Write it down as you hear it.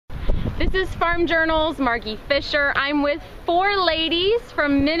This is Farm Journal's Margie Fisher. I'm with 4 ladies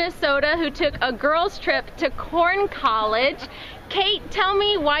from Minnesota who took a girls' trip to Corn College. Kate, tell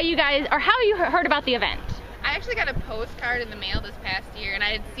me why you guys, or how you heard about the event. I actually got a postcard in the mail this past year, and I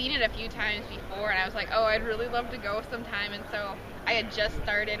had seen it a few times before, and I was like, oh, I'd really love to go sometime. And so I had just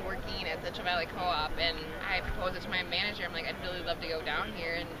started working at Central Valley Coop, and I proposed it to my manager. I'm like, I'd really love to go down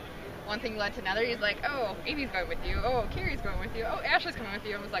here. And one thing led to another. He's like, oh, Amy's going with you. Oh, Carrie's going with you. Oh, Ashley's coming with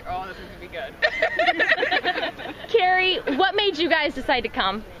you. I was like, oh, this is going to be good. Carrie, what made you guys decide to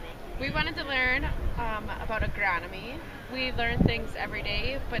come? We wanted to learn about agronomy. We learn things every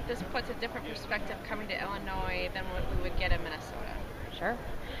day, but this puts a different perspective coming to Illinois than what we would get in Minnesota. Sure.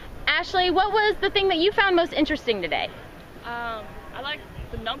 Ashley, what was the thing that you found most interesting today? I like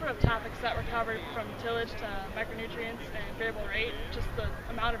the number of topics that were covered, from tillage to micronutrients and variable rate. Just the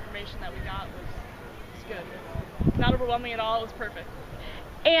amount of information that we got was good. It's not overwhelming at all. It was perfect.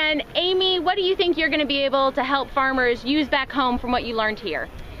 And Amy, what do you think you're going to be able to help farmers use back home from what you learned here?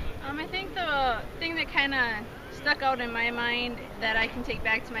 I think the thing that kind of stuck out in my mind that I can take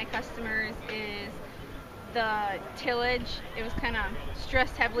back to my customers is the tillage. It was kind of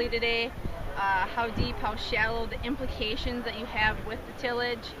stressed heavily today. How deep, how shallow, the implications that you have with the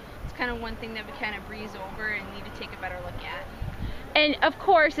tillage. It's kind of one thing that we kind of breeze over and need to take a better look at. And of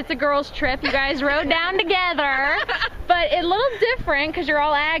course, it's a girls' trip. You guys rode down together, but a little different because you're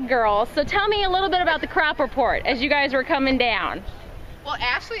all ag girls. So tell me a little bit about the crop report as you guys were coming down. Well,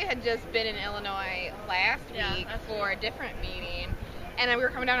 Ashley had just been in Illinois last week for a different meeting, and we were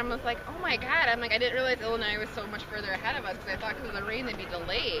coming down, and I was like, oh my god, I'm like, I didn't realize Illinois was so much further ahead of us, because I thought because of the rain they'd be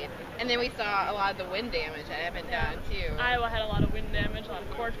delayed. And then we saw a lot of the wind damage that had been done too. Iowa had a lot of wind damage on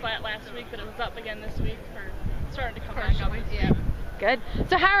corn flat last week, but it was up again this week, or starting to come back up. Yeah. Good.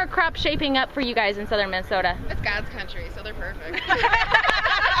 So how are crops shaping up for you guys in southern Minnesota? It's God's country, so they're perfect.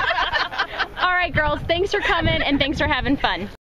 All right, girls, thanks for coming and thanks for having fun.